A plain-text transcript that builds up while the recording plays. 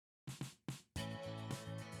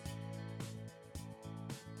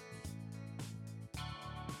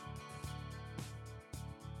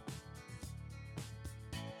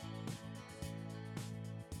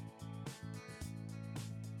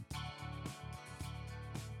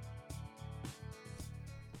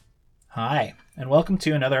Hi, and welcome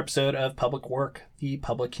to another episode of Public Work, the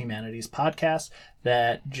public humanities podcast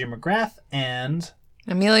that Jim McGrath and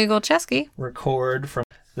Amelia Golczewski record from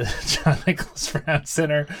the John Nicholas Brown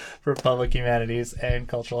Center for Public Humanities and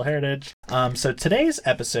Cultural Heritage. So today's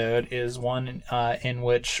episode is one in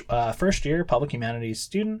which first-year public humanities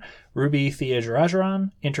student Ruby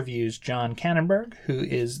Thiagarajaran interviews John Kannenberg, who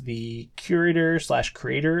is the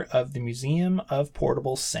curator/creator of the Museum of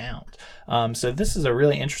Portable Sound. So this is a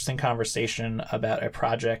really interesting conversation about a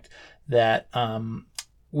project that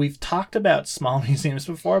we've talked about small museums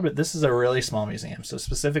before, but this is a really small museum. So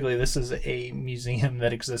specifically, this is a museum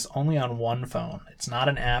that exists only on one phone. It's not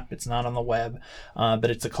an app. It's not on the web, but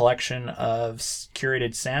it's a collection of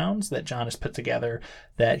curated sounds that John has put together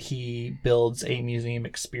that he builds a museum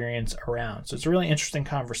experience around. So it's a really interesting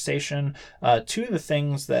conversation. Two of the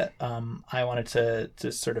things that I wanted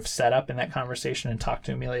to sort of set up in that conversation and talk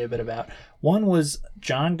to Amelia a bit about. One was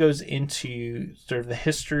John goes into sort of the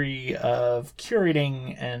history of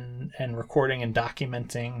curating and recording and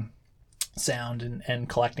documenting sound and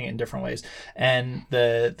collecting it in different ways. And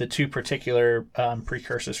the two particular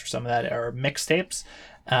precursors for some of that are mixtapes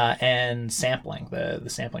and sampling, the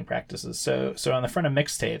sampling practices. So on the front of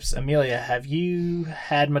mixtapes, Amelia, have you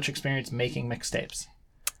had much experience making mixtapes?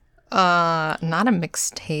 Not a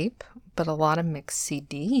mixtape, but a lot of mixed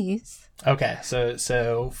CDs. Okay,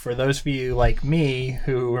 so for those of you like me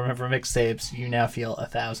who remember mixtapes, you now feel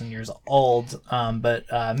 1,000 years old. But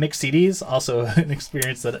mixed CDs, also an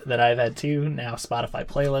experience that I've had too. Now Spotify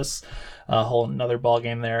playlists, a whole another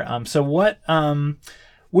ballgame there. So what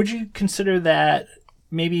would you consider that?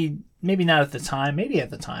 Maybe not at the time, maybe at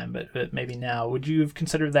the time, but maybe now. Would you have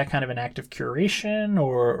considered that kind of an act of curation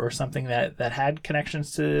or something that had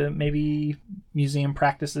connections to maybe museum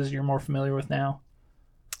practices you're more familiar with now?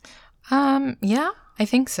 Yeah, I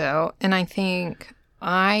think so. And I think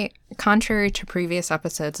contrary to previous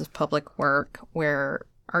episodes of Public Work, where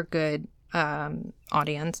our good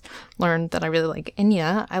audience learned that I really like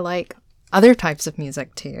Enya, I like other types of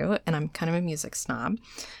music too, and I'm kind of a music snob.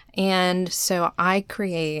 And so I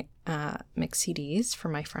create mix CDs for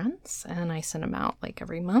my friends, and I send them out like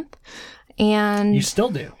every month. And you still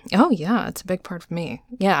do? Oh yeah, it's a big part of me.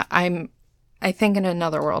 Yeah, I think in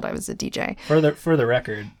another world I was a DJ. For the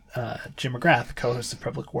record, Jim McGrath, co-host of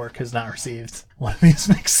Public Work, has not received one of these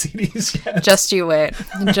mix CDs yet. Just you wait.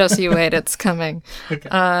 Just you wait. It's coming. Okay.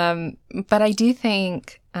 But I do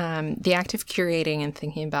think the act of curating and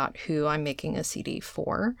thinking about who I'm making a CD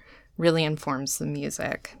for really informs the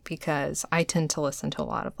music, because I tend to listen to a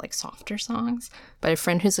lot of like softer songs. But I have a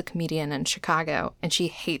friend who's a comedian in Chicago, and she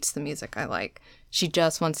hates the music I like. She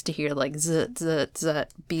just wants to hear like zut, zut, zut,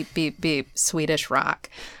 beep, beep, beep, Swedish rock.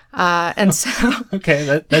 And so...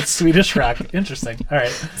 Okay, that's Swedish rock. Interesting. All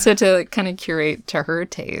right. So to kind of curate to her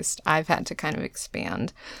taste, I've had to kind of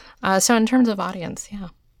expand. So in terms of audience, yeah.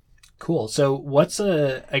 Cool. So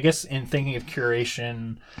I guess in thinking of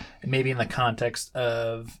curation, maybe in the context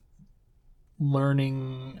of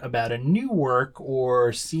learning about a new work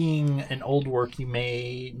or seeing an old work you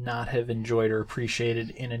may not have enjoyed or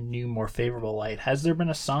appreciated in a new, more favorable light, has there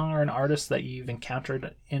been a song or an artist that you've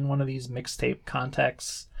encountered in one of these mixtape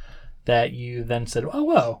contexts that you then said, oh,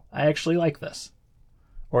 whoa, I actually like this?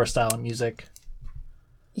 Or a style of music?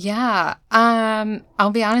 Yeah.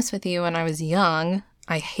 I'll be honest with you. When I was young,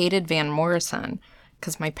 I hated Van Morrison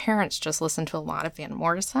because my parents just listened to a lot of Van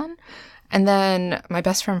Morrison. And then my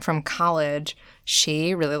best friend from college,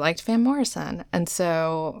 she really liked Van Morrison. And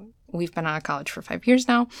so we've been out of college for 5 years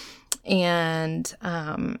now. And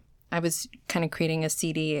I was kind of creating a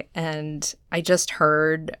CD, and I just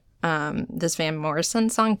heard this Van Morrison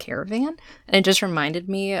song, Caravan. And it just reminded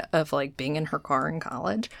me of like being in her car in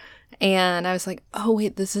college. And I was like, oh,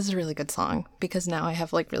 wait, this is a really good song, because now I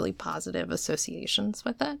have like really positive associations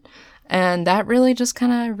with it. And that really just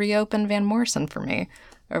kind of reopened Van Morrison for me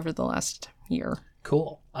over the last year.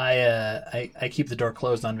 Cool. I keep the door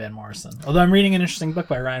closed on Van Morrison. Although I'm reading an interesting book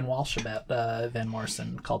by Ryan Walsh about Van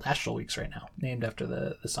Morrison called Astral Weeks right now, named after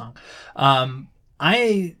the song.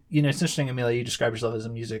 It's interesting, Amelia, you describe yourself as a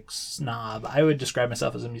music snob. I would describe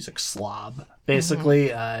myself as a music slob. Basically,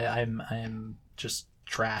 mm-hmm. I'm just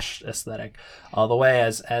trash aesthetic all the way,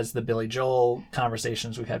 as the Billy Joel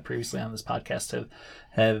conversations we've had previously on this podcast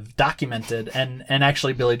have documented, and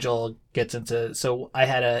actually Billy Joel gets into. So I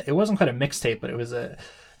had it wasn't quite a mixtape, but it was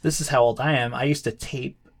this is how old I am. I used to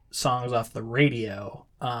tape songs off the radio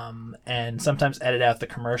and sometimes edit out the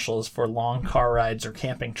commercials for long car rides or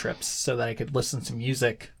camping trips so that I could listen to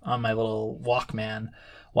music on my little Walkman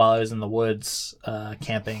while I was in the woods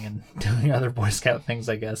camping and doing other Boy Scout things,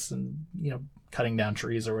 I guess, and cutting down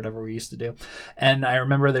trees or whatever we used to do. And I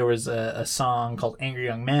remember there was a song called Angry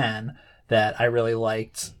Young Man that I really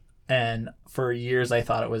liked. And for years, I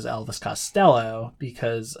thought it was Elvis Costello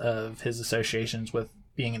because of his associations with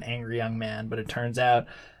being an angry young man. But it turns out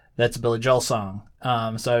that's a Billy Joel song.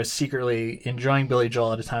 So I was secretly enjoying Billy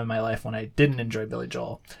Joel at a time in my life when I didn't enjoy Billy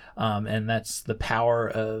Joel. And that's the power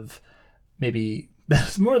of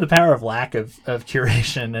that's more the power of lack of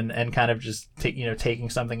curation and kind of just taking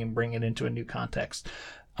something and bringing it into a new context.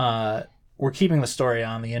 We're keeping the story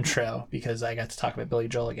on the intro because I got to talk about Billy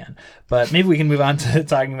Joel again. But maybe we can move on to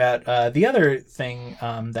talking about the other thing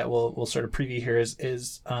that we'll sort of preview here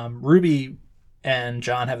is Ruby and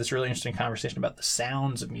John have this really interesting conversation about the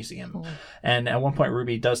sounds of museum. Cool. And at one point,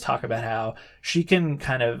 Ruby does talk about how she can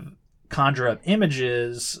kind of conjure up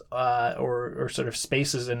images or sort of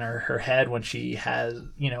spaces in her head when she has,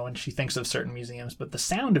 when she thinks of certain museums. But the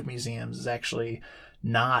sound of museums is actually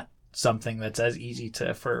not something that's as easy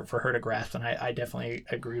for her to grasp, and I definitely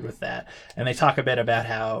agreed with that. And they talk a bit about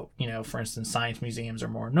how, for instance, science museums are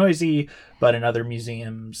more noisy, but in other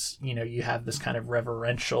museums, you have this kind of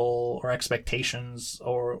reverential or expectations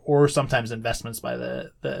or sometimes investments by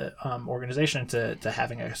the organization to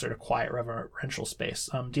having a sort of quiet reverential space.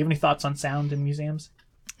 Do you have any thoughts on sound in museums?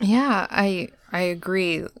 Yeah, I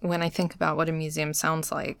agree. When I think about what a museum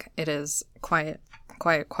sounds like, it is quiet.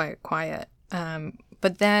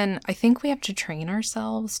 But then I think we have to train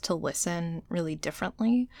ourselves to listen really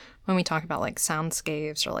differently when we talk about like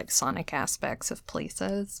soundscapes or like sonic aspects of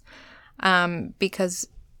places, because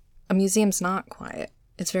a museum's not quiet.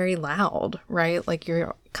 It's very loud, right? Like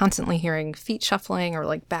you're constantly hearing feet shuffling or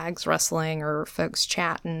like bags rustling or folks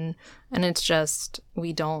chatting. And it's just,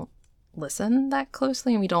 we don't listen that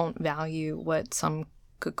closely and we don't value what some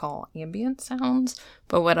could call ambient sounds,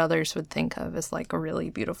 but what others would think of as like a really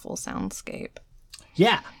beautiful soundscape.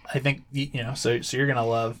 Yeah, I think, so you're going to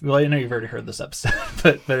love, well, I know you've already heard this episode,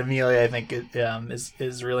 but Amelia, I think it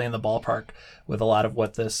is really in the ballpark with a lot of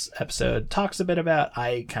what this episode talks a bit about.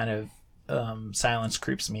 I kind of, silence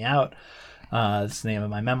creeps me out. It's the name of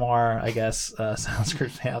my memoir, I guess. Silence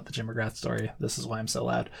creeps me out, the Jim McGrath story. This is why I'm so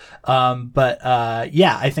loud.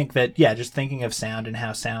 I think that, just thinking of sound and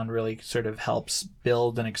how sound really sort of helps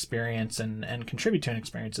build an experience and contribute to an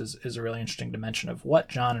experience is a really interesting dimension of what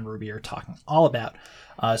John and Ruby are talking all about.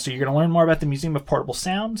 So you're going to learn more about the Museum of Portable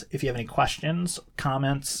Sound. If you have any questions,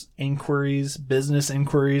 comments, inquiries, business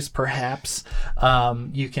inquiries, perhaps,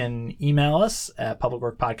 you can email us at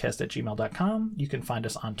publicworkpodcast@gmail.com. You can find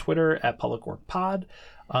us on Twitter at publicworkpod,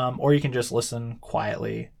 or you can just listen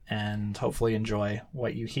quietly and hopefully enjoy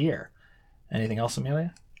what you hear. Anything else,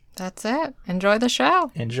 Amelia? That's it. Enjoy the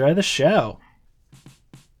show. Enjoy the show.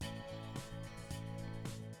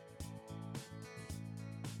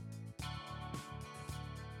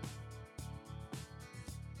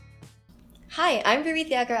 Hi, I'm Ruby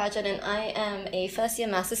Thiagarajan, and I am a first-year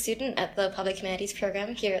master's student at the Public Humanities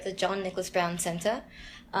program here at the John Nicholas Brown Center.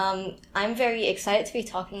 I'm very excited to be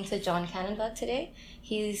talking to John Kannenberg today.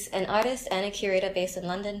 He's an artist and a curator based in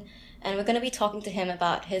London, and we're going to be talking to him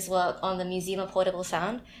about his work on the Museum of Portable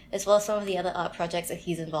Sound, as well as some of the other art projects that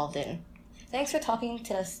he's involved in. Thanks for talking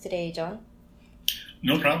to us today, John.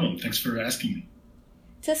 No problem. Thanks for asking me.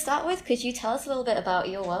 To start with, could you tell us a little bit about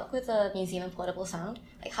your work with the Museum of Portable Sound?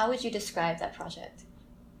 Like, how would you describe that project?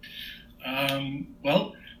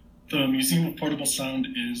 Well, the Museum of Portable Sound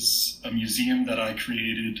is a museum that I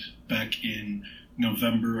created back in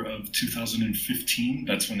November of 2015.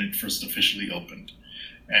 That's when it first officially opened.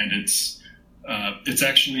 And it's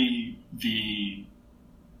actually the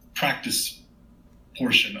practice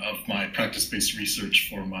portion of my practice-based research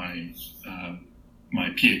for my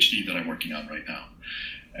PhD that I'm working on right now.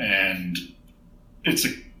 And it's a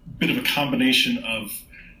bit of a combination of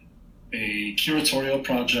a curatorial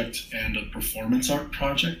project and a performance art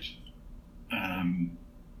project.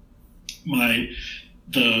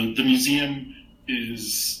 The museum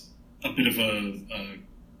is a bit of a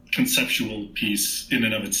conceptual piece in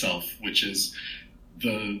and of itself, which is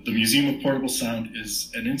the Museum of Portable Sound is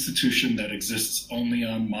an institution that exists only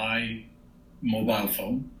on my mobile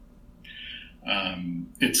phone.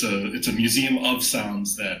 It's a museum of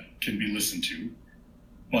sounds that can be listened to,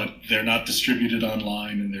 but they're not distributed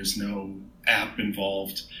online and there's no app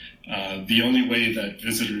involved. The only way that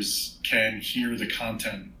visitors can hear the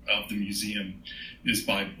content of the museum is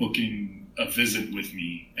by booking a visit with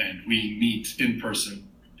me, and we meet in person,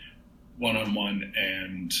 one-on-one,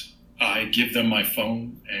 and I give them my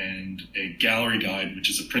phone and a gallery guide, which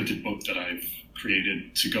is a printed book that I've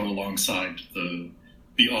created to go alongside the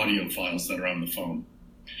audio files that are on the phone.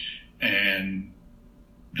 And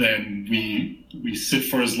then we sit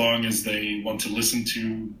for as long as they want to listen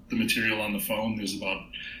to the material on the phone. There's about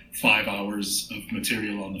 5 hours of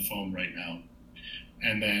material on the phone right now.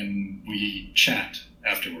 And then we chat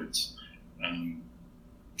afterwards.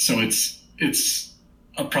 So it's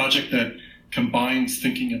a project that combines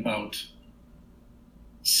thinking about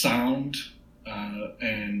sound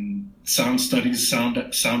and sound studies, sound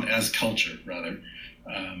as culture, rather,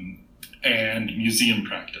 and museum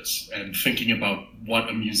practice, and thinking about what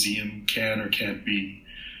a museum can or can't be,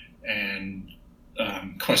 and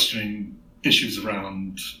questioning issues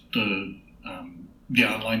around the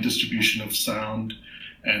online distribution of sound,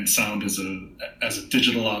 and sound as a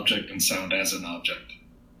digital object, and sound as an object.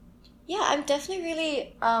 Yeah, I'm definitely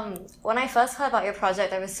really, when I first heard about your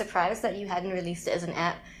project, I was surprised that you hadn't released it as an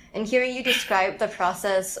app. And hearing you describe the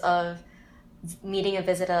process of meeting a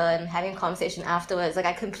visitor and having a conversation afterwards, like,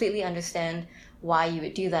 I completely understand why you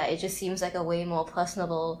would do that. It just seems like a way more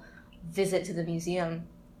personable visit to the museum.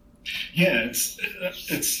 Yeah,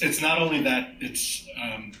 it's not only that, it's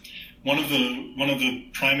one of the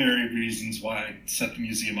primary reasons why I set the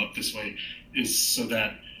museum up this way is so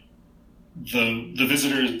that the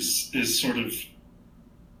visitor is sort of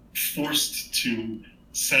forced to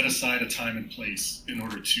set aside a time and place in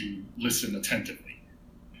order to listen attentively,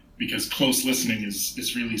 because close listening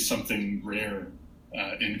is really something rare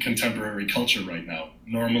in contemporary culture right now.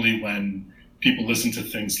 Normally when people listen to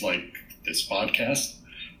things like this podcast,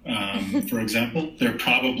 for example, they're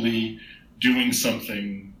probably doing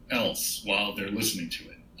something else while they're listening to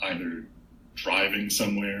it, either driving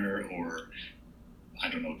somewhere or, I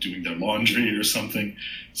don't know, doing their laundry or something.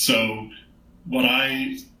 So what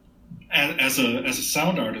as a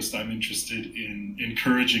sound artist, I'm interested in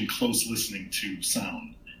encouraging close listening to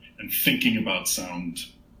sound and thinking about sound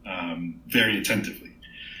very attentively.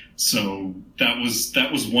 So that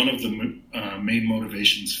was one of the main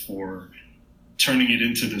motivations for turning it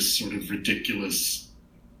into this sort of ridiculous,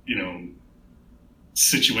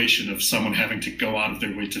 situation of someone having to go out of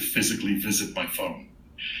their way to physically visit my phone,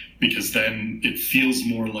 because then it feels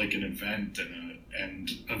more like an event and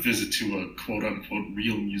a visit to a quote unquote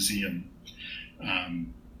real museum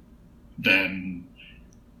than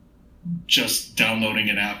just downloading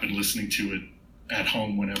an app and listening to it at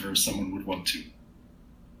home whenever someone would want to.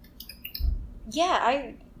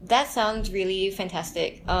 Yeah, that sounds really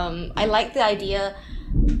fantastic. I like the idea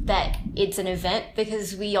that it's an event,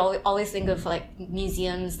 because we always think of like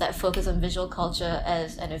museums that focus on visual culture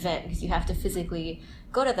as an event because you have to physically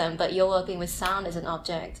go to them, but you're working with sound as an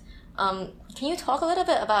object. Can you talk a little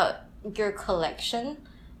bit about your collection?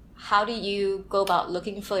 How do you go about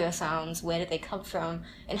looking for your sounds? Where did they come from?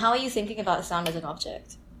 And how are you thinking about sound as an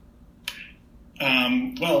object?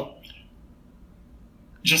 Well,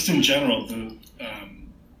 just in general,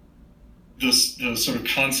 the sort of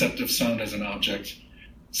concept of sound as an object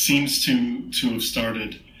seems to have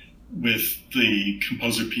started with the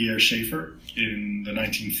composer Pierre Schaeffer in the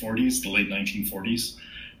 1940s, the late 1940s.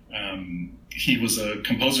 He was a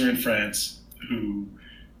composer in France who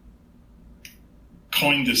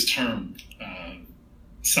coined this term,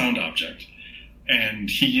 sound object, and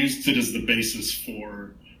he used it as the basis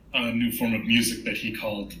for a new form of music that he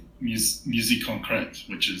called musique concrète,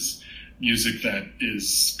 which is music that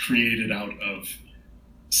is created out of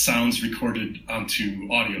sounds recorded onto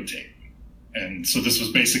audio tape. And so this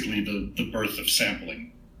was basically the birth of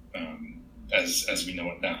sampling, as we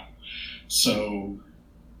know it now. So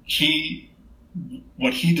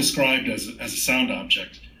what he described as a sound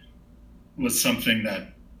object was something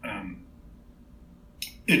that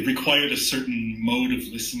it required a certain mode of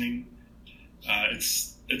listening.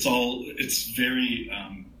 It's very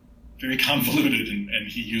very convoluted, and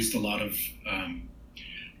he used a lot of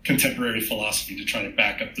contemporary philosophy to try to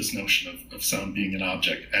back up this notion of sound being an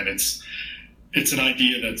object. And it's an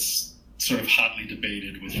idea that's sort of hotly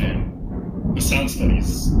debated within the sound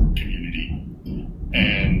studies community.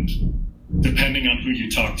 And depending on who you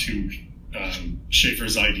talk to,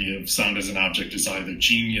 Schaeffer's idea of sound as an object is either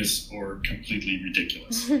genius or completely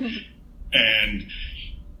ridiculous. And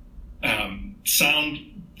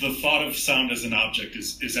the thought of sound as an object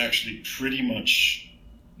is actually pretty much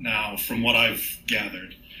now, from what I've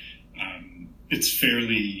gathered, it's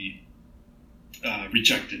fairly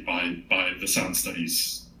rejected by the sound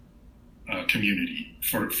studies community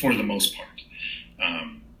for the most part.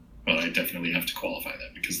 But I definitely have to qualify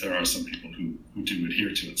that, because there are some people who do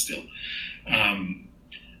adhere to it still.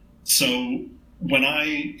 So when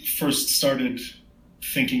I first started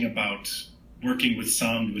thinking about working with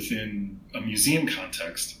sound within a museum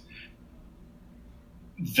context,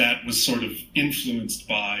 that was sort of influenced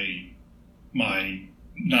by my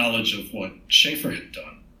knowledge of what Schaeffer had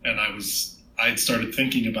done. And I'd started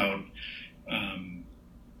thinking about,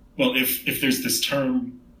 well, if there's this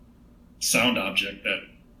term sound object that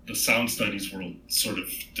the sound studies world sort of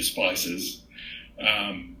despises,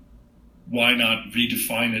 why not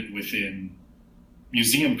redefine it within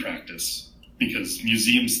museum practice? Because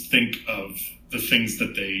museums think of the things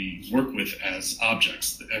that they work with as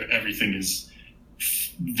objects. Everything is,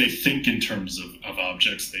 they think in terms of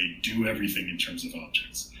objects. They do everything in terms of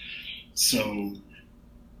objects. So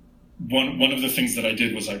one of the things that I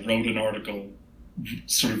did was I wrote an article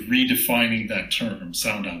sort of redefining that term,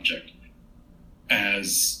 sound object,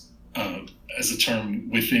 as a term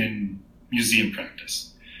within museum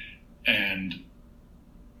practice. And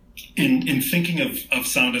in thinking of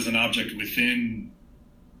sound as an object within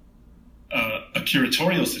a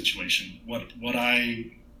curatorial situation,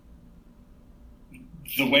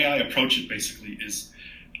 the way I approach it basically is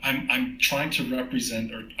I'm trying to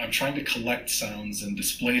represent, or I'm trying to collect sounds and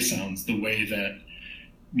display sounds the way that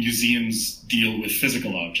museums deal with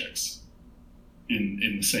physical objects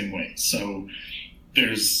in the same way. So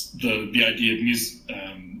there's the idea of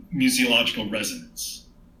museological resonance,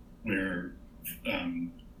 where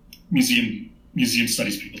museum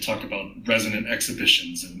studies people talk about resonant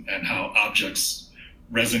exhibitions and how objects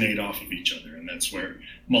resonate off of each other, and that's where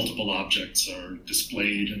multiple objects are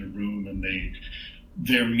displayed in a room, and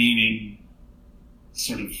their meaning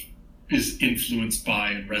sort of is influenced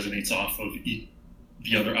by and resonates off of the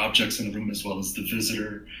other objects in the room, as well as the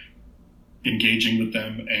visitor engaging with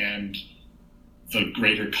them and the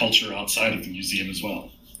greater culture outside of the museum as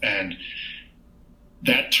well. And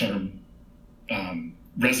that term,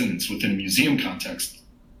 resonance within a museum context,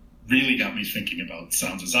 really got me thinking about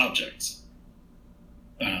sounds as objects.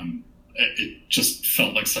 It just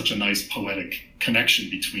felt like such a nice poetic connection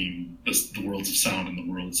between the worlds of sound and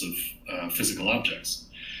the worlds of physical objects.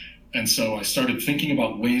 And so I started thinking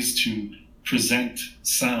about ways to present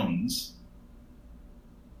sounds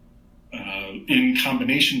in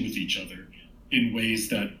combination with each other in ways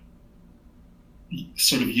that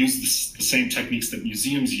sort of use the same techniques that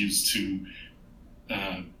museums use to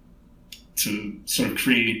sort of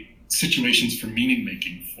create situations for meaning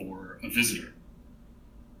making for a visitor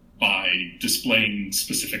by displaying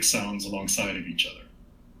specific sounds alongside of each other.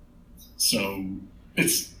 So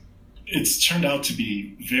it's turned out to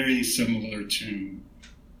be very similar to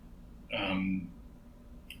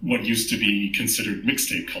what used to be considered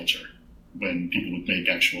mixtape culture, when people would make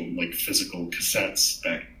actual like physical cassettes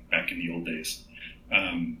back in the old days.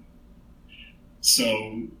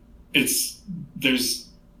 So there's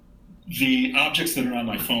the objects that are on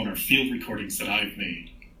my phone are field recordings that I've made.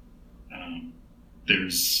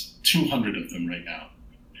 There's 200 of them right now.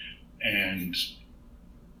 And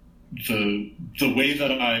the way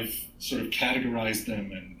that I've sort of categorized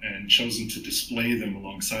them and chosen to display them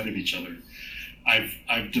alongside of each other,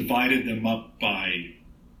 I've divided them up by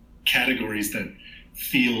categories that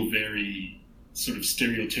feel very sort of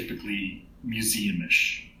stereotypically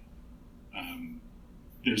museum-ish.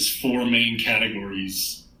 There's 4 main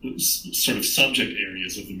categories, sort of subject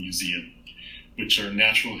areas of the museum, which are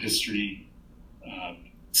natural history,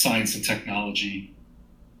 science and technology,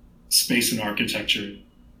 space and architecture,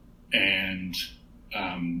 and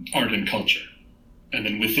art and culture. And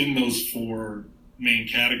then within those 4 main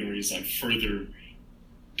categories, I've further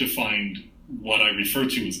defined what I refer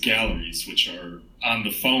to as galleries, which are on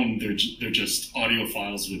the phone. They're just audio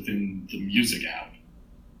files within the music app.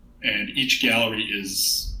 And each gallery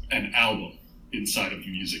is an album inside of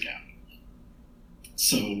the music app.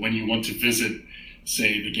 So when you want to visit,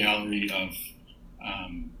 say, the gallery of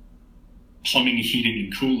plumbing, heating,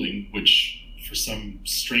 and cooling, which for some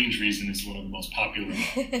strange reason is one of the most popular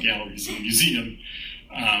galleries in the museum,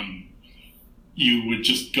 you would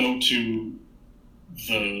just go to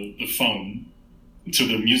the phone, to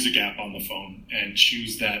the music app on the phone, and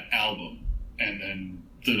choose that album. And then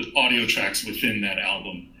the audio tracks within that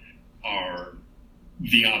album are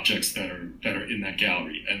the objects that are in that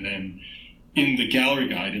gallery. And then in the gallery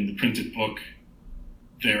guide, in the printed book,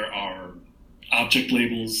 there are object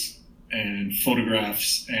labels and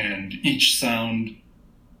photographs, and each sound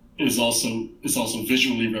is also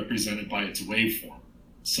visually represented by its waveform.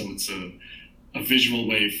 So it's a visual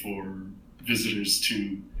way for visitors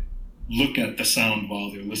to look at the sound while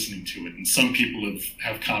they're listening to it. And some people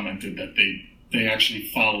have commented that they actually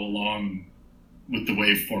follow along with the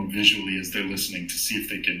waveform visually as they're listening to see if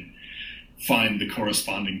they can find the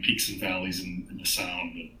corresponding peaks and valleys in the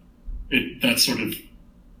sound. That sort of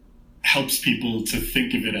helps people to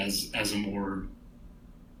think of it as a more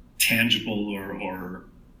tangible or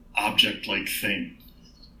object-like thing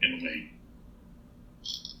in a way.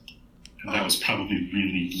 And that was probably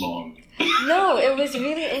really long. No, it was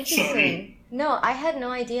really interesting. Sorry. No, I had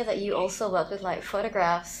no idea that you also worked with like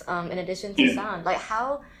photographs in addition to sound. Like,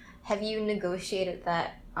 how have you negotiated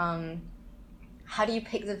that? How do you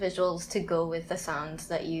pick the visuals to go with the sounds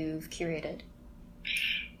that you've curated?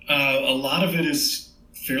 A lot of it is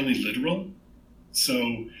fairly literal.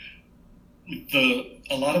 So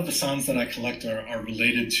a lot of the sounds that I collect are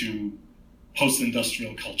related to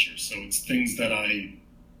post-industrial culture. So it's things that I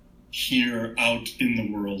hear out in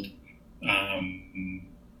the world.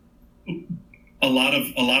 A lot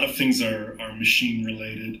of things are machine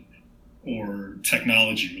related or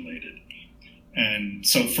technology related. And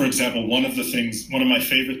so, for example, one of my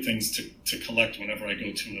favorite things to collect whenever I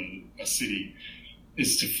go to a city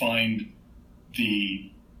is to find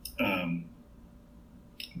the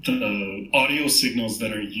audio signals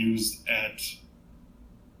that are used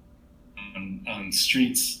on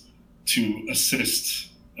streets to assist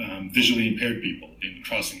visually impaired people in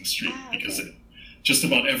crossing the street, because just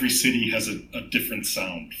about every city has a different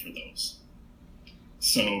sound for those.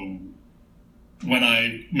 So when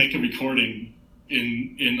I make a recording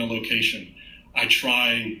in a location, I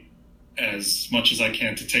try as much as I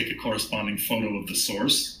can to take a corresponding photo of the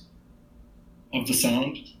source of the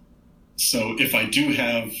sound. So if I do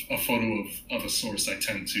have a photo of a source, I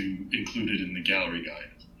tend to include it in the gallery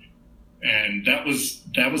guide. And that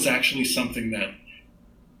was actually something that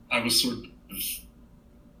I was sort of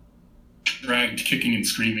dragged kicking and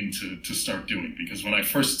screaming to start doing, because when I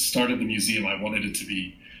first started the museum, I wanted it to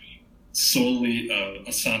be solely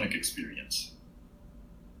a sonic experience.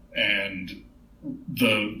 And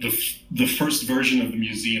the first version of the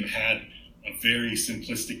museum had a very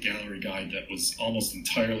simplistic gallery guide that was almost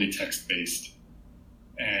entirely text-based.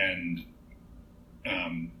 And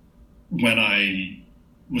when I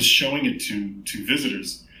was showing it to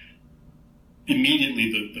visitors,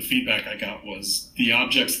 immediately the feedback I got was the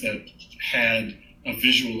objects that had a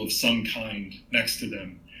visual of some kind next to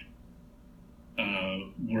them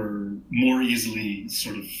were more easily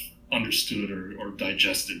sort of understood or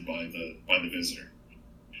digested by the visitor.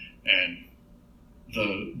 And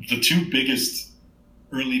the two biggest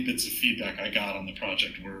early bits of feedback I got on the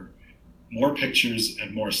project were more pictures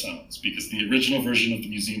and more sounds, because the original version of the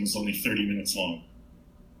museum was only 30 minutes long.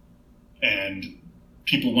 And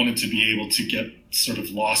people wanted to be able to get sort of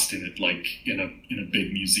lost in it, like in a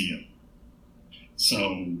big museum.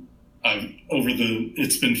 So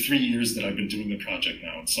it's been 3 years that I've been doing the project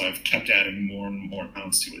now, and so I've kept adding more and more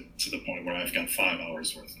pounds to it, to the point where I've got 5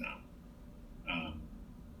 hours worth now.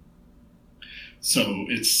 So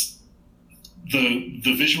it's the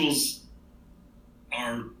visuals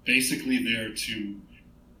are basically there to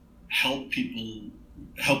help give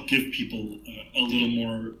people a little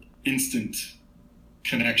more instant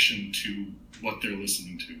connection to what they're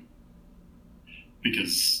listening to,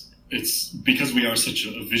 because we are such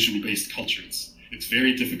a visually based culture. It's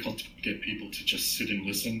very difficult to get people to just sit and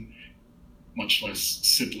listen, much less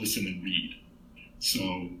sit, listen, and read.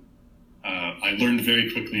 So I learned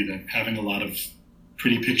very quickly that having a lot of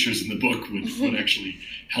pretty pictures in the book would actually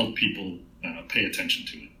help people pay attention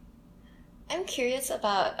to it. I'm curious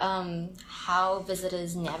about how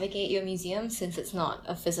visitors navigate your museum, since it's not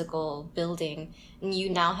a physical building, and you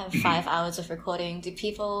now have 5 hours of recording. Do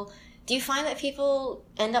you find that people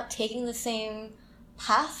end up taking the same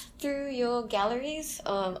path through your galleries?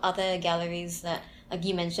 Other galleries that, like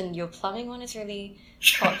you mentioned, your plumbing one is really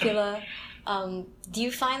popular. Do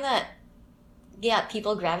you find that,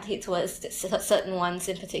 people gravitate towards certain ones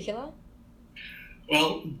in particular?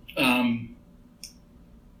 Well,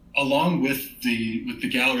 along with the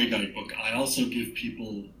gallery guide book, I also give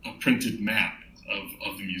people a printed map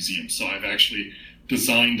of the museum. So I've actually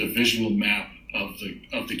designed a visual map of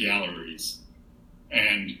the galleries,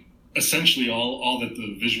 and essentially all that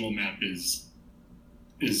the visual map is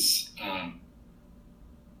it's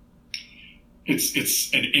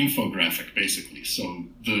an infographic, basically. So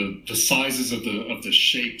the sizes of the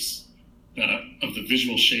shapes of the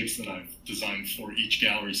visual shapes that I've designed for each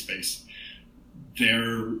gallery space,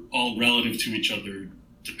 they're all relative to each other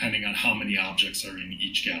depending on how many objects are in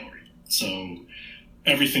each gallery. So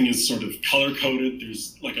everything is sort of color coded.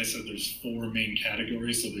 There's, like I said, there's 4 main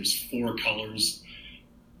categories, so there's 4 colors.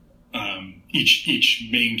 Each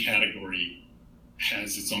main category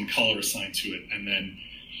has its own color assigned to it, and then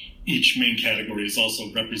each main category is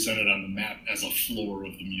also represented on the map as a floor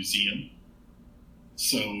of the museum.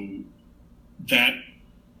 So that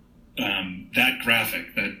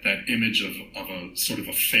graphic, that image of a sort of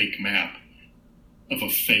a fake map of a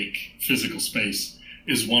fake physical space,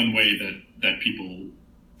 is one way that people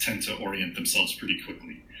tend to orient themselves pretty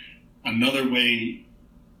quickly. Another way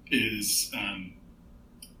is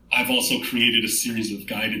I've also created a series of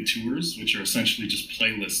guided tours, which are essentially just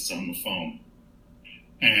playlists on the phone.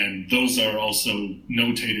 And those are also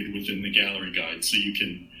notated within the gallery guide, so you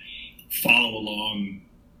can follow along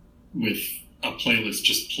with a playlist.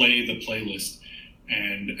 Just play the playlist,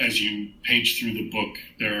 and as you page through the book,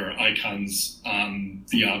 there are icons on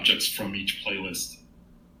the objects from each playlist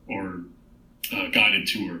or guided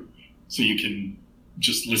tour, so you can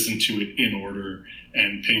just listen to it in order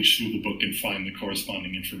and page through the book and find the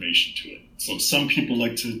corresponding information to it. So some people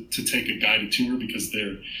like to take a guided tour because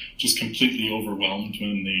they're just completely overwhelmed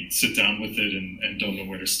when they sit down with it and don't know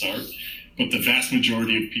where to start. But the vast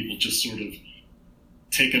majority of people just sort of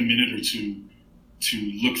take a minute or two to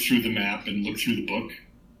look through the map and look through the book,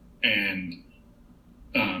 and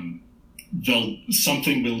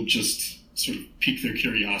something will just sort of pique their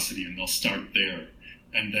curiosity, and they'll start there,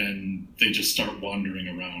 and then they just start wandering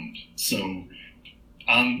around. So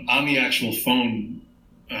on the actual phone,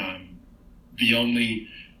 the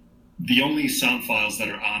only sound files that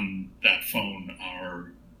are on that phone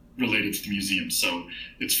are related to the museum. So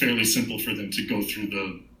it's fairly simple for them to go through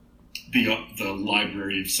the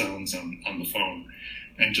library of sounds on the phone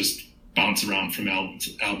and just bounce around from album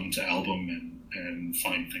to album and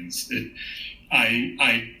find things.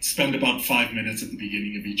 I spend about 5 minutes at the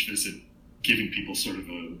beginning of each visit giving people sort of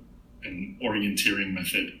an orienteering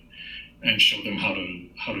method and show them how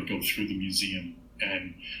to go through the museum.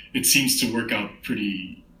 And it seems to work out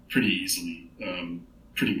pretty easily,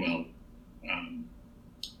 pretty well.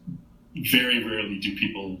 Very rarely do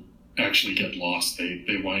people actually get lost.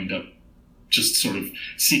 They wind up just sort of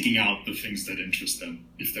seeking out the things that interest them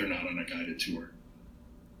if they're not on a guided tour.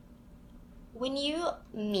 When you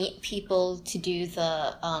meet people to do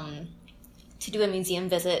a museum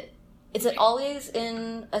visit, is it always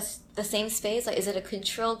in the same space? Like, is it a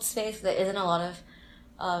controlled space that isn't a lot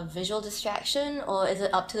of visual distraction, or is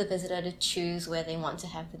it up to the visitor to choose where they want to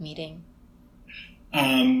have the meeting?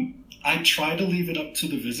 I try to leave it up to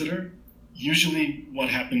the visitor. Usually what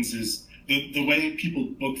happens is the way people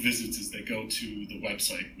book visits is they go to the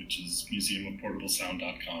website, which is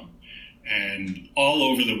museumofportablesound.com. And all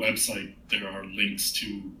over the website, there are links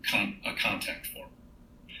to a contact form.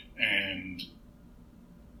 And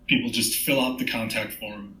people just fill out the contact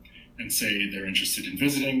form and say they're interested in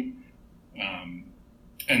visiting.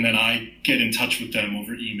 And then I get in touch with them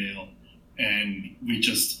over email, and we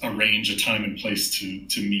just arrange a time and place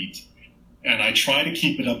to meet. And I try to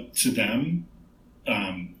keep it up to them.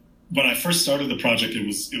 When I first started the project, it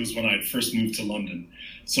was when I first moved to London.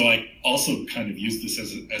 So I also kind of used this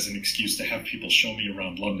as an excuse to have people show me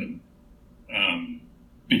around London,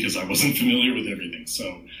 because I wasn't familiar with everything.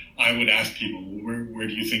 So I would ask people, where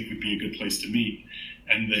do you think would be a good place to meet?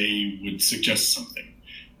 And they would suggest something.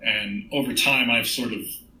 And over time, I've sort of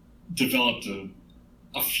developed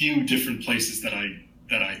a few different places that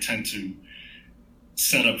I tend to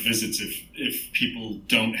set up visits if people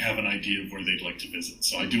don't have an idea of where they'd like to visit.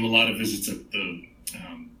 So I do a lot of visits at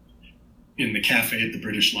in the cafe at the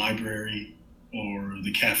British Library, or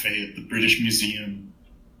the cafe at the British Museum,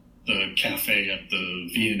 the cafe at the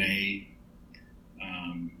V&A,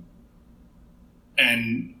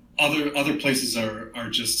 and other places are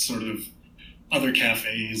just sort of other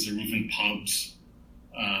cafes or even pubs,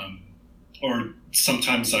 or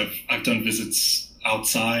sometimes I've done visits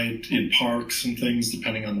outside in parks and things,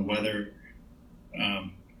 depending on the weather.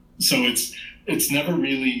 So it's never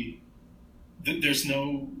really, there's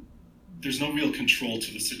no real control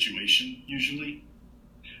to the situation usually.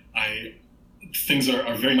 Things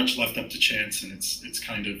are very much left up to chance, and it's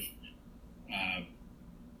kind of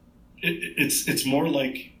it's more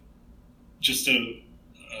like just a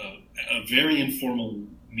very informal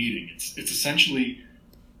meeting. It's essentially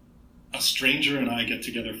a stranger and I get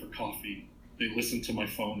together for coffee. They listen to my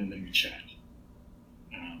phone, and then we chat.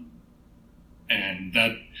 And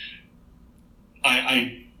that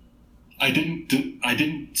I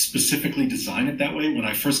didn't specifically design it that way. When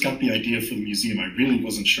I first got the idea for the museum, I really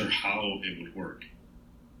wasn't sure how it would work.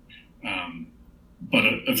 But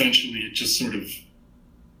eventually, it just sort of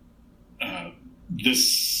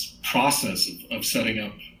this process of setting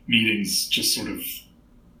up meetings just sort of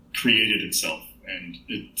created itself, and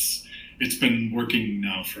it's been working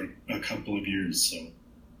now for a couple of years, so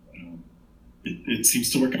it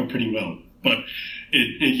seems to work out pretty well. But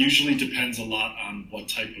it usually depends a lot on what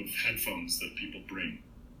type of headphones that people bring,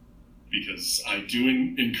 because I do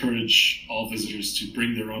encourage all visitors to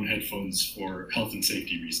bring their own headphones for health and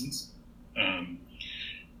safety reasons.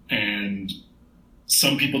 And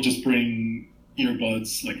some people just bring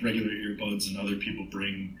earbuds, like regular earbuds, and other people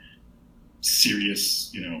bring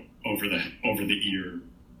serious, over the ear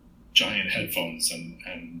giant headphones,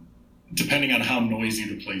 and depending on how noisy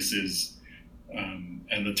the place is,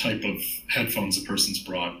 and the type of headphones a person's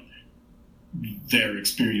brought, their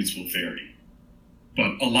experience will vary.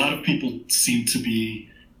 But a lot of people seem to be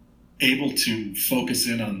able to focus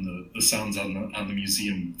in on the sounds on the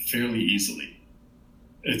museum fairly easily.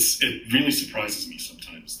 It really surprises me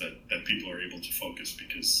sometimes that people are able to focus,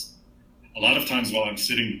 because a lot of times while I'm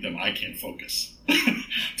sitting with them, I can't focus,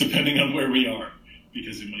 depending on where we are,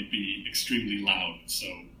 because it might be extremely loud. So,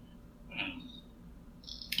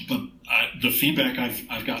 but the feedback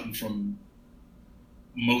I've gotten from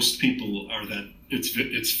most people are that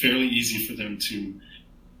it's fairly easy for them to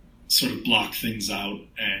sort of block things out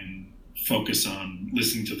and focus on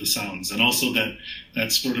listening to the sounds, and also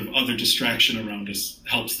that sort of other distraction around us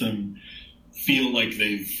helps them feel like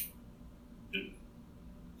they've.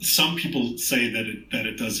 Some people say that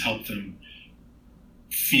it does help them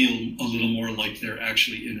feel a little more like they're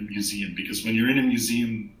actually in a museum, because when you're in a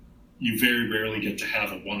museum, you very rarely get to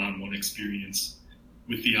have a one-on-one experience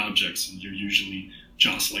with the objects, and you're usually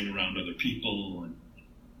jostling around other people, and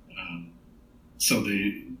so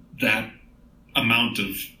that amount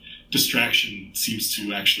of distraction seems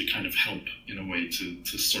to actually kind of help in a way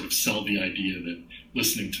to sort of sell the idea that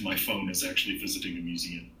listening to my phone is actually visiting a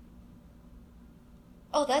museum.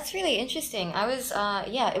 Oh, that's really interesting. I was,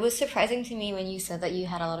 it was surprising to me when you said that you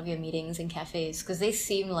had a lot of your meetings in cafes, because they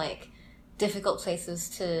seem like difficult places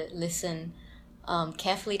to listen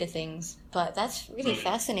carefully to things. But that's really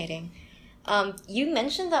fascinating. You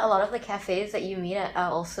mentioned that a lot of the cafes that you meet at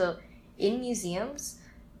are also in museums.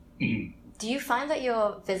 Mm-hmm. Do you find that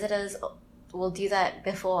your visitors will do that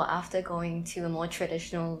before or after going to a more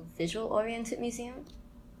traditional visual-oriented museum?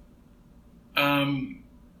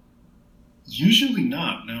 Usually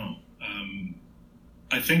not. No.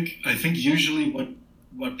 I think usually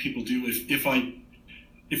what people do,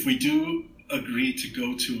 if we do agree to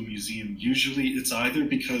go to a museum, usually it's either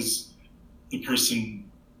because the person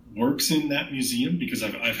works in that museum, because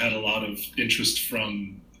I've had a lot of interest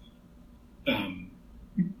from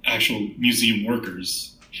actual museum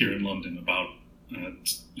workers here in London about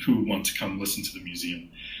who want to come listen to the museum,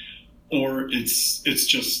 or it's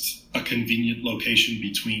just a convenient location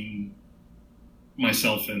between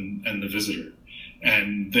myself and the visitor,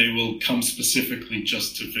 and they will come specifically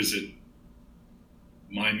just to visit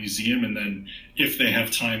my museum, and then if they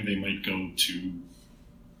have time they might go to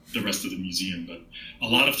the rest of the museum. But a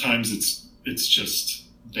lot of times it's just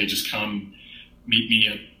they just come meet me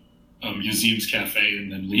at a museum's cafe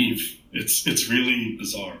and then leave. It's really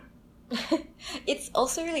bizarre. It's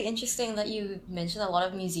also really interesting that you mentioned a lot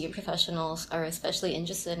of museum professionals are especially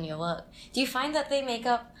interested in your work. Do you find that they make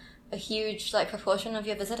up a huge proportion of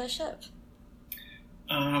your visitorship?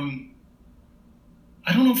 I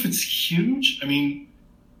don't know if it's huge. I mean,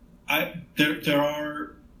 there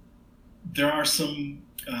are some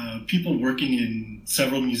people working in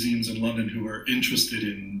several museums in London who are interested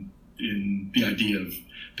in the idea of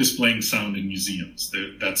displaying sound in museums.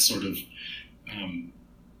 That's sort of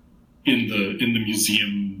in the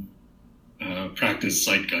museum practice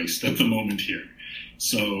zeitgeist at the moment here.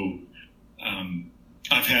 So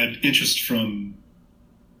I've had interest from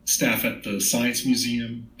staff at the Science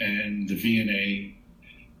Museum and the V&A,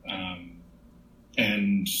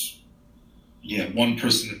 and one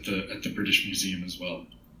person at the British Museum as well.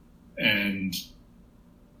 And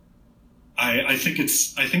I think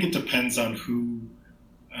it depends on who,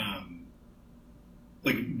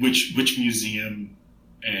 which museum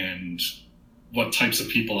and what types of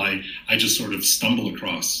people I just sort of stumble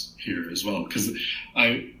across here as well. Because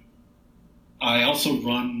I also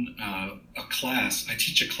run a class. I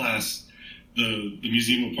teach a class. The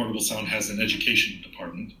Museum of Portable Sound has an education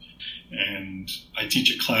department, and I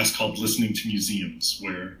teach a class called Listening to Museums,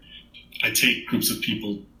 where I take groups of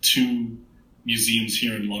people to museums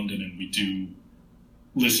here in London, and we do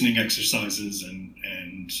listening exercises, and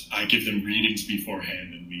I give them readings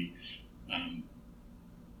beforehand, and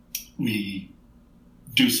we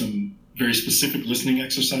do some very specific listening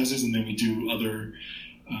exercises, and then we do other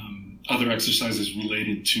exercises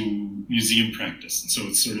related to museum practice. And so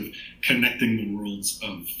it's sort of connecting the worlds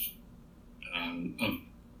of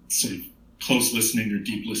sort of close listening or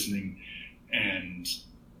deep listening and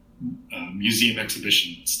museum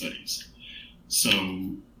exhibition studies.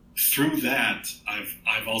 So through that,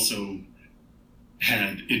 I've also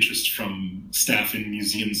had interest from staff in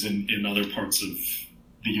museums in other parts of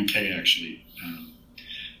the UK, actually.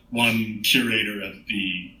 One curator at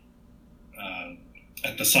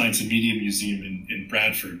the Science and Media Museum in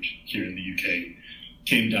Bradford here in the UK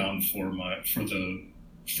came down for the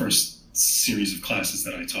first series of classes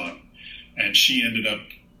that I taught, and she ended up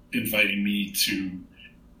inviting me to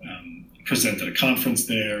present at a conference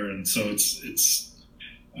there, and so it's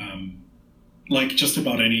like just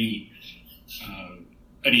about any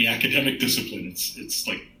academic discipline. It's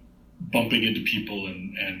like bumping into people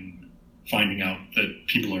and finding out that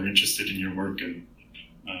people are interested in your work, and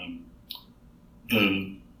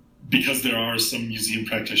because there are some museum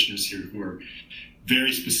practitioners here who are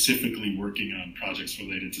very specifically working on projects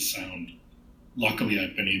related to sound. Luckily,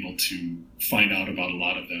 I've been able to find out about a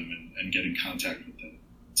lot of them and get in contact with them.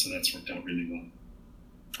 So that's worked out really well.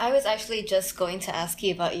 I was actually just going to ask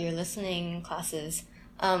you about your listening classes.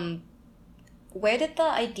 Where did the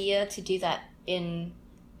idea to do that in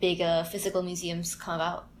bigger physical museums come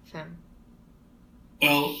out from?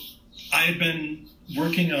 Well, I've been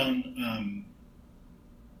working on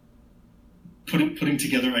putting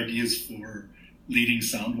together ideas for leading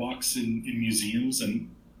sound walks in museums, and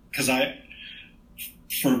because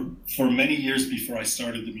for many years before I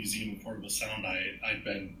started the Museum of Portable Sound, I'd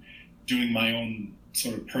been doing my own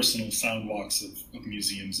sort of personal sound walks of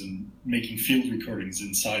museums and making field recordings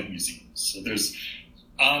inside museums. So there's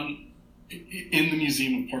in the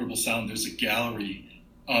Museum of Portable Sound, there's a gallery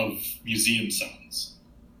of museum sounds.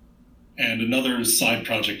 And another side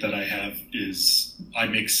project that I have is I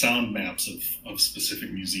make sound maps of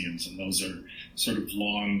specific museums, and those are sort of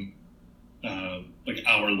long, like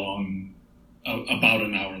about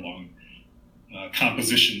an hour long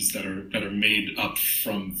compositions that are made up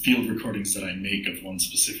from field recordings that I make of one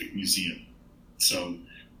specific museum. So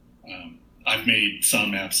I've made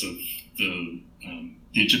sound maps of the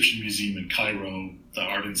Egyptian Museum in Cairo, the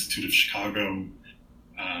Art Institute of Chicago,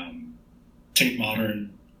 Tate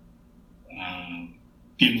Modern,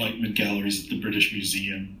 the Enlightenment Galleries at the British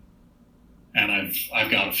Museum, and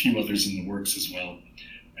I've got a few others in the works as well.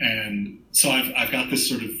 And so I've got this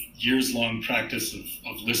sort of years-long practice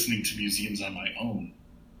of listening to museums on my own.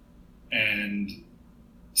 And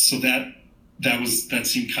so that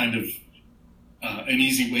seemed kind of an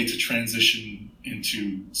easy way to transition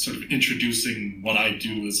into sort of introducing what I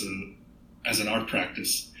do as an art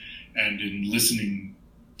practice, and in listening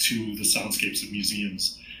to the soundscapes of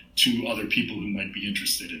museums to other people who might be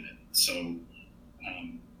interested in it. So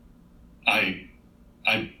I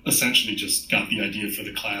essentially just got the idea for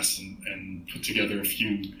the class and put together a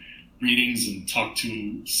few readings and talked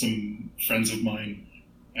to some friends of mine,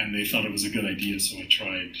 and they thought it was a good idea. So I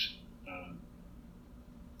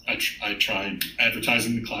tried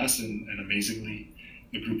advertising the class, and amazingly,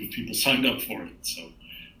 a group of people signed up for it. So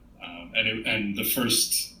and the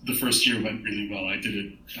first year went really well. I did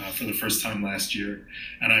it for the first time last year,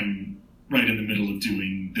 and I'm right in the middle of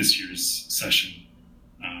doing this year's session.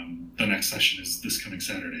 The next session is this coming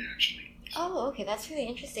Saturday, actually. Oh, okay, that's really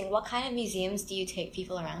interesting. What kind of museums do you take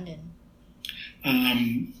people around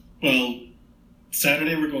in? Well,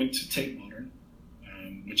 Saturday we're going to Tate Modern,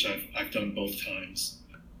 which I've done both times.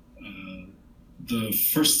 The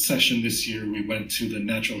first session this year we went to the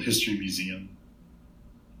Natural History Museum,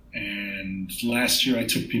 and last year I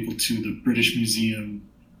took people to the British Museum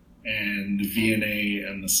and the V&A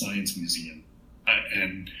and the Science Museum,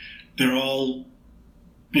 and they're all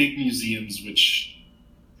big museums which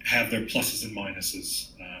have their pluses and minuses.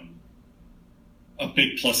 A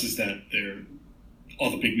big plus is that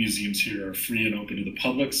all the big museums here are free and open to the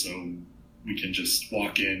public, so we can just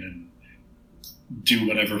walk in and do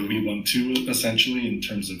whatever we want to, essentially, in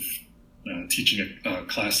terms of teaching a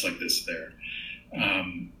class like this there.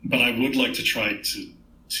 But I would like to try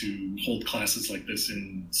to hold classes like this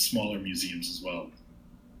in smaller museums as well.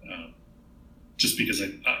 Just because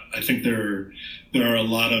I think there are a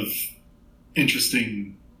lot of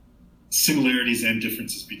interesting similarities and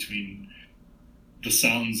differences between the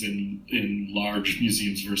sounds in large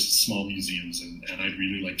museums versus small museums, and I'd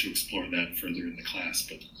really like to explore that further in the class.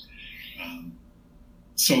 But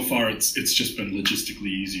so far, it's just been logistically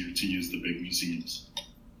easier to use the big museums.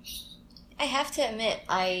 I have to admit,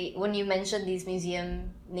 when you mentioned these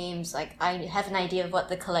museum names, like I have an idea of what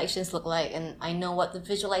the collections look like, and I know what the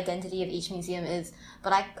visual identity of each museum is,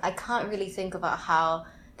 but I can't really think about how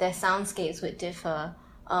their soundscapes would differ.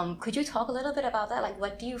 Could you talk a little bit about that? Like,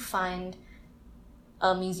 what do you find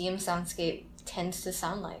a museum soundscape tends to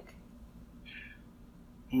sound like?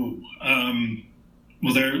 Ooh,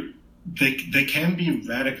 well, they can be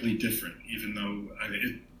radically different, even though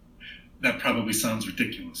that probably sounds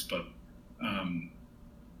ridiculous, but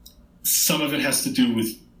some of it has to do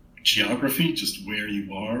with geography, just where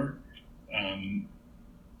you are.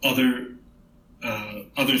 Other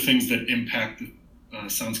things that impact the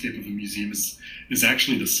soundscape of a museum is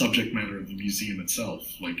actually the subject matter of the museum itself.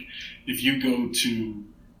 Like, if you go to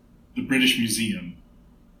the British Museum,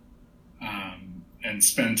 and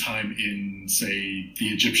spend time in, say, the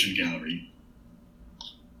Egyptian Gallery,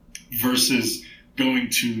 versus going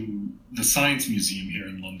to the Science Museum here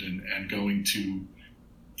in London and going to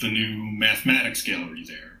the new Mathematics Gallery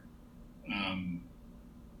there.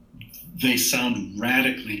 They sound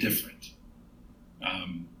radically different.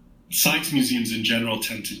 Science museums in general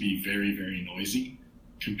tend to be very, very noisy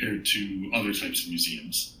compared to other types of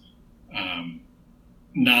museums.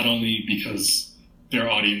 Not only because their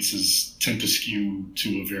audiences tend to skew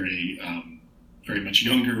to a very much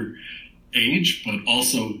younger age, but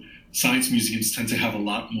also science museums tend to have a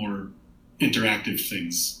lot more interactive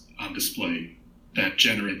things on display that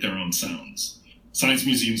generate their own sounds. Science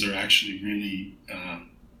museums are actually really,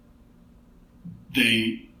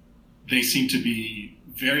 they seem to be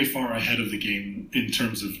very far ahead of the game in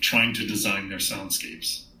terms of trying to design their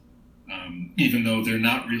soundscapes. Even though they're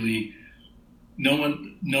not really, no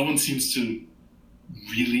one seems to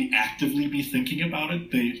really actively be thinking about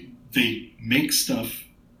it. They make stuff,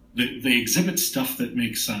 they exhibit stuff that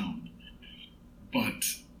makes sound, but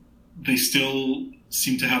they still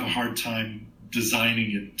seem to have a hard time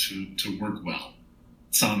designing it to work well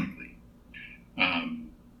sonically.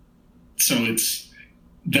 So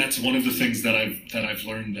that's one of the things that I've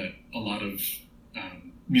learned, that a lot of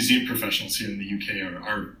museum professionals here in the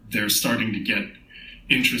UK they're starting to get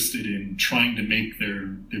interested in trying to make their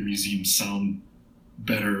museums sound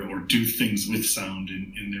better, or do things with sound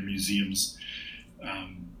in their museums,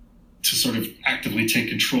 to sort of actively take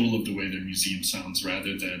control of the way their museum sounds,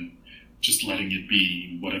 rather than just letting it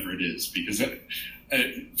be whatever it is. Because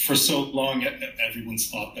for so long, everyone's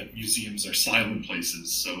thought that museums are silent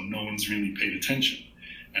places, so no one's really paid attention.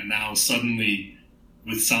 And now suddenly,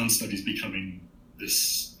 with sound studies becoming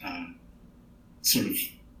this sort of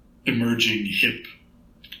emerging hip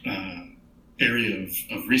area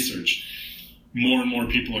of research, more and more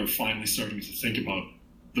people are finally starting to think about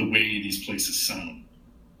the way these places sound.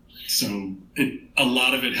 So a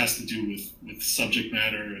lot of it has to do with subject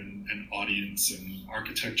matter and audience and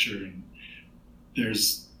architecture, and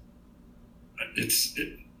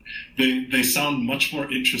they sound much more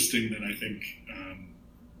interesting than I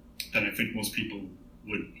think most people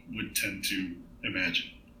would tend to imagine.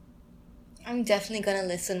 I'm definitely gonna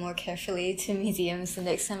listen more carefully to museums the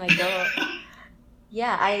next time I go.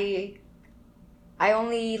 Yeah, I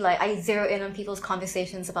only I zero in on people's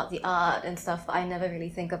conversations about the art and stuff, but I never really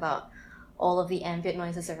think about all of the ambient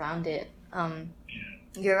noises around it.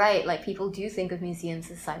 You're right, like people do think of museums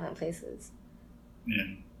as silent places.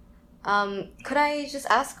 Yeah. Could I just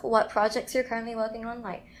ask what projects you're currently working on?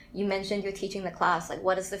 Like, you mentioned you're teaching the class. Like,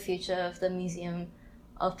 what does the future of the Museum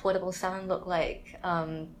of Portable Sound look like?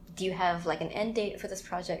 Do you have like an end date for this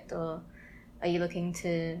project, or are you looking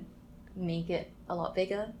to make it a lot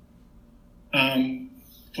bigger?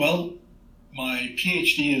 Well, my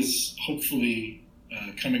PhD is hopefully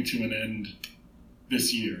coming to an end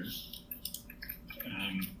this year.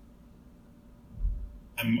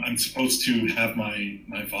 I'm supposed to have my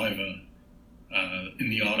viva in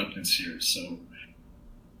the autumn this year,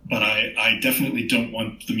 but I definitely don't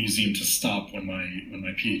want the museum to stop when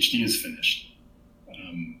my PhD is finished.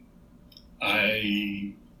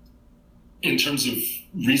 In terms of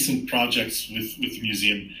recent projects with the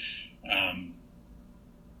museum,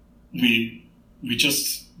 we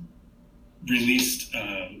just released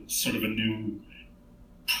sort of a new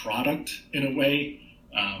product in a way,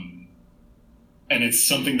 and it's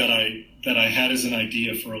something that I had as an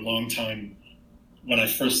idea for a long time when I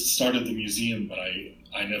first started the museum, but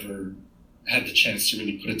I never had the chance to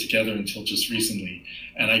really put it together until just recently,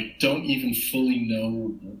 and I don't even fully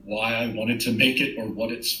know why I wanted to make it or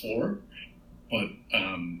what it's for, but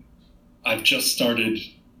I've just started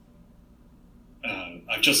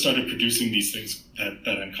producing these things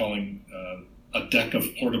that I'm calling a deck of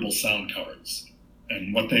portable sound cards.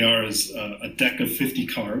 And what they are is a deck of 50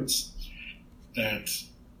 cards that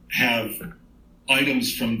have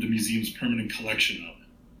items from the museum's permanent collection on it.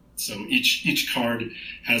 So each card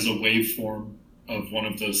has a waveform of one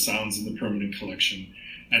of the sounds in the permanent collection,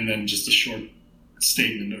 and then just a short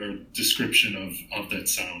statement or description of that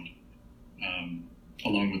sound,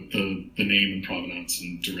 along with the name and provenance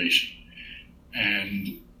and duration.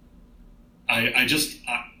 And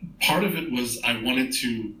part of it was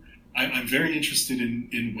I'm very interested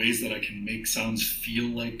in ways that I can make sounds feel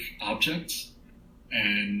like objects.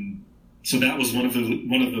 And so that was one of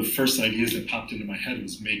the first ideas that popped into my head,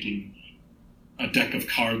 was making a deck of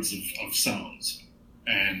cards of sounds.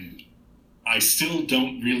 And I still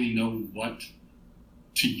don't really know what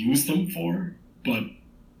to use them for, but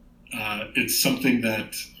it's something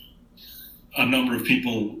that a number of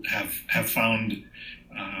people have found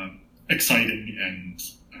exciting and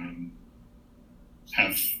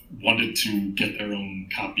have wanted to get their own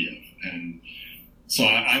copy of. And so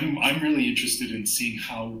I'm really interested in seeing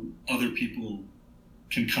how other people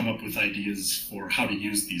can come up with ideas for how to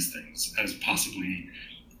use these things as possibly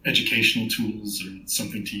educational tools or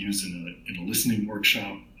something to use in a listening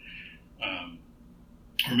workshop,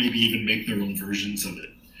 or maybe even make their own versions of it.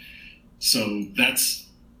 So that's,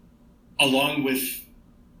 along with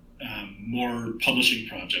more publishing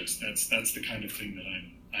projects, that's the kind of thing that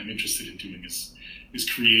I'm interested in doing, is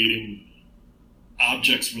creating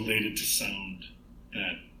objects related to sound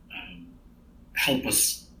that help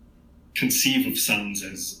us conceive of sounds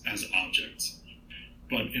as objects.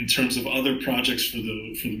 But in terms of other projects for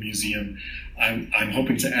the museum, I'm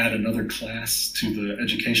hoping to add another class to the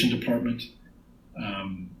education department,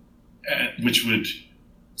 which would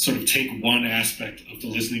sort of take one aspect of the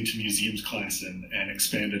listening to museums class and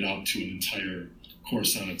expand it out to an entire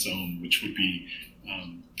course on its own, which would be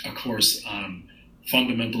a course on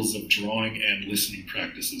fundamentals of drawing and listening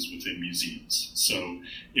practices within museums. So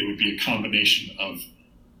it would be a combination of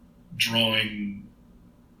drawing,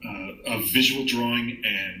 of visual drawing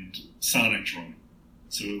and sonic drawing.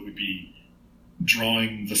 So it would be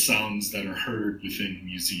drawing the sounds that are heard within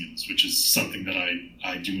museums, which is something that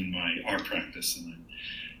I do in my art practice, and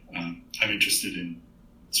I'm interested in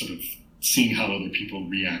sort of seeing how other people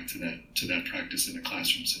react to that practice in a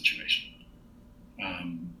classroom situation.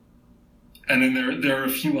 And then there are a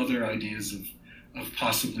few other ideas of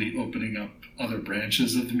possibly opening up other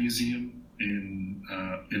branches of the museum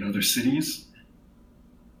in other cities,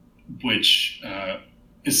 which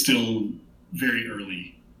is still very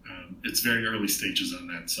early. It's very early stages on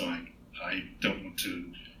that, so I don't want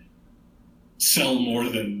to sell more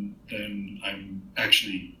than I'm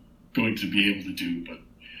actually going to be able to do, but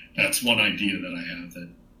that's one idea that I have that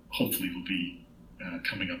hopefully will be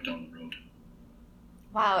coming up down the road.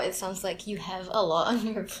 Wow, it sounds like you have a lot on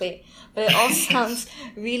your plate, but it all sounds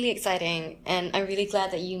really exciting, and I'm really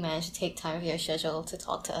glad that you managed to take time of your schedule to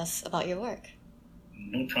talk to us about your work.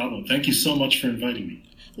 No problem. Thank you so much for inviting me.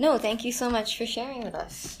 No, thank you so much for sharing with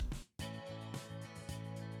us.